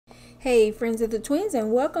Hey friends of the twins,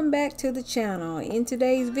 and welcome back to the channel. In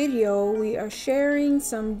today's video we are sharing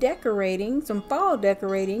some fall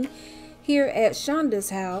decorating here at Shonda's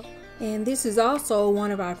house, and this is also one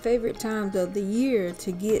of our favorite times of the year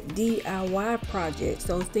to get DIY projects,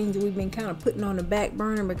 those things we've been kind of putting on the back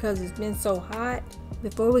burner because it's been so hot.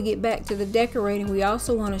 Before we get back to the decorating, we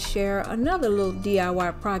also want to share another little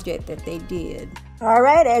DIY project that they did.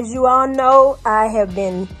 Alright, as you all know, I have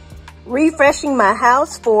been refreshing my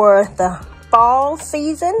house for the fall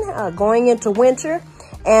season, going into winter,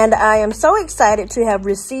 and I am so excited to have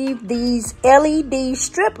received these LED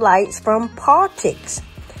strip lights from Falll.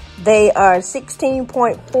 They are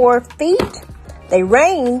 16.4 feet. They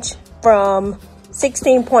range from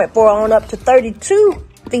 16.4 on up to 32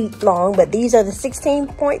 feet long, but these are the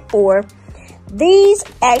 16.4. These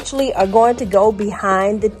actually are going to go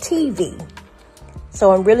behind the TV.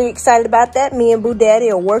 So I'm really excited about that. Me and Boo Daddy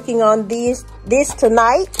are working on this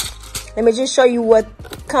tonight. Let me just show you what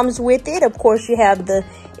comes with it. Of course, you have the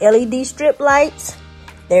LED strip lights.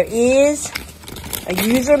 There is a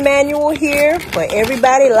user manual here for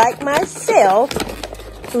everybody like myself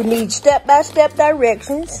who needs step-by-step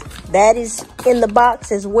directions. That is in the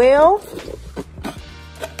box as well.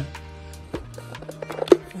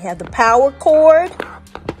 You have the power cord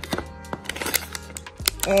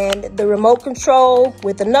and the remote control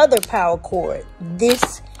with another power cord.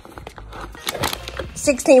 This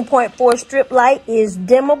 16.4 strip light is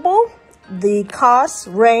dimmable. The costs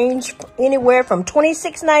range anywhere from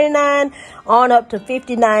 $26.99 on up to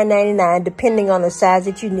 $59.99 depending on the size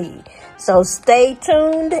that you need. So stay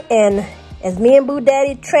tuned, and as me and Boo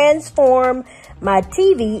Daddy transform my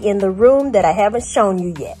TV in the room that I haven't shown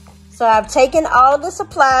you yet. So I've taken all of the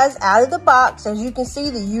supplies out of the box. As you can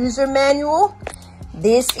see, the user manual.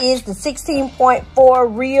 This is the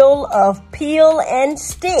 16.4 reel of peel and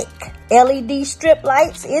stick LED strip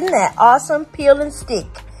lights. Isn't that awesome? Peel and stick.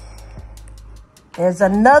 There's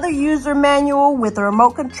another user manual with a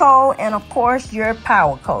remote control and of course your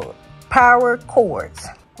power cords.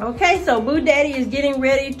 Okay, so Boo Daddy is getting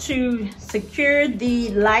ready to secure the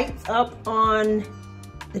lights up on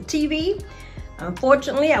the TV.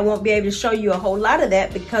 Unfortunately, I won't be able to show you a whole lot of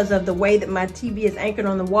that because of the way that my TV is anchored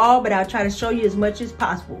on the wall, but I'll try to show you as much as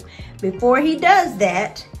possible. Before he does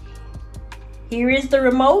that, here is the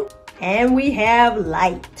remote, and we have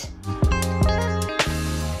light.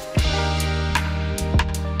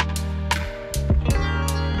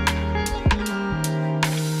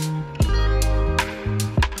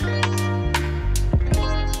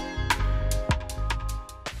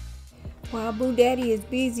 While Boo Daddy is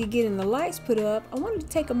busy getting the lights put up, I wanted to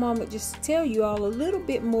take a moment just to tell you all a little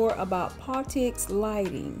bit more about Falll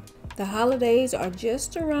lighting. The holidays are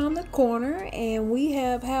just around the corner, and we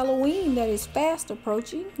have Halloween that is fast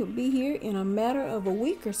approaching. We'll be here in a matter of a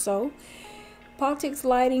week or so. Falll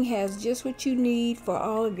lighting has just what you need for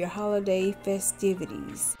all of your holiday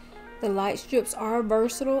festivities. The light strips are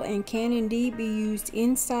versatile and can indeed be used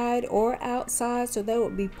inside or outside, so that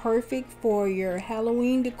would be perfect for your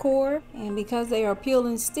Halloween decor. And because they are peel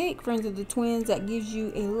and stick, friends of the twins, that gives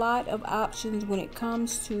you a lot of options when it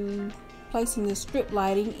comes to placing the strip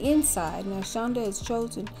lighting inside. Now Shonda has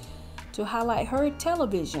chosen to highlight her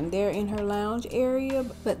television there in her lounge area,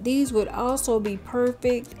 but these would also be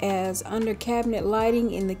perfect as under cabinet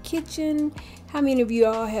lighting in the kitchen. How many of you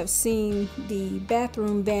all have seen the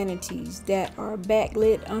bathroom vanities that are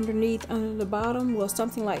backlit underneath under the bottom? Well,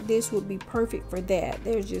 something like this would be perfect for that.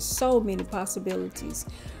 There's just so many possibilities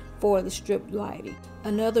for the strip lighting.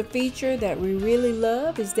 Another feature that we really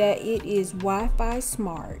love is that it is Wi-Fi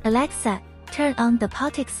smart. Alexa, turn on the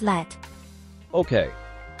Falll light. Okay.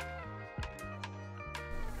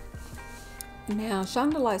 Now,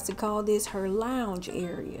 Shonda likes to call this her lounge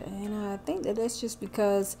area, and I think that that's just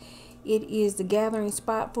because it is the gathering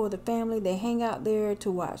spot for the family. They hang out there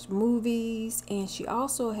to watch movies, and she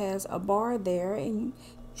also has a bar there, and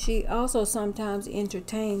she also sometimes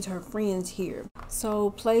entertains her friends here.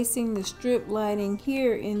 So placing the strip lighting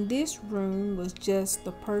here in this room was just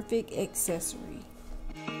the perfect accessory.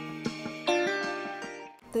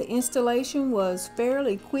 The installation was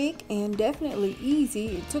fairly quick and definitely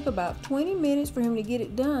easy. It took about 20 minutes for him to get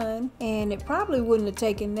it done, and it probably wouldn't have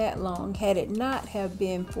taken that long had it not have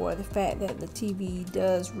been for the fact that the TV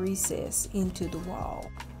does recess into the wall.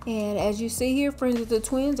 And as you see here, friends of the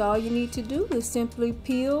twins, all you need to do is simply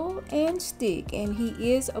peel and stick, and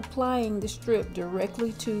he is applying the strip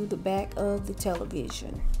directly to the back of the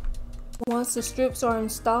television. Once the strips are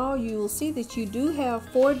installed, you will see that you do have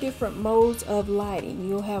 4 different modes of lighting.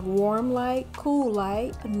 You'll have warm light, cool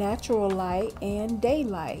light, natural light, and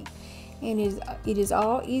daylight. and it is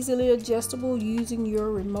all easily adjustable using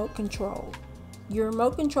your remote control. Your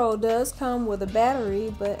remote control does come with a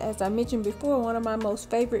battery, but as I mentioned before, one of my most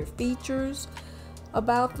favorite features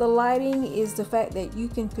about the lighting is the fact that you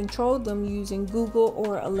can control them using Google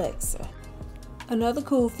or Alexa. Another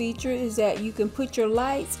cool feature is that you can put your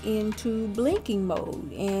lights into blinking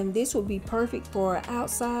mode, and this will be perfect for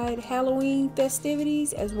outside Halloween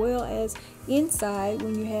festivities as well as inside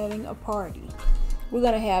when you're having a party. We're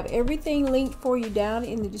going to have everything linked for you down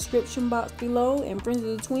in the description box below. And friends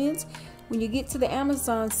of the twins, when you get to the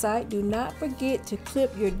Amazon site, do not forget to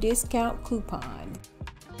clip your discount coupon.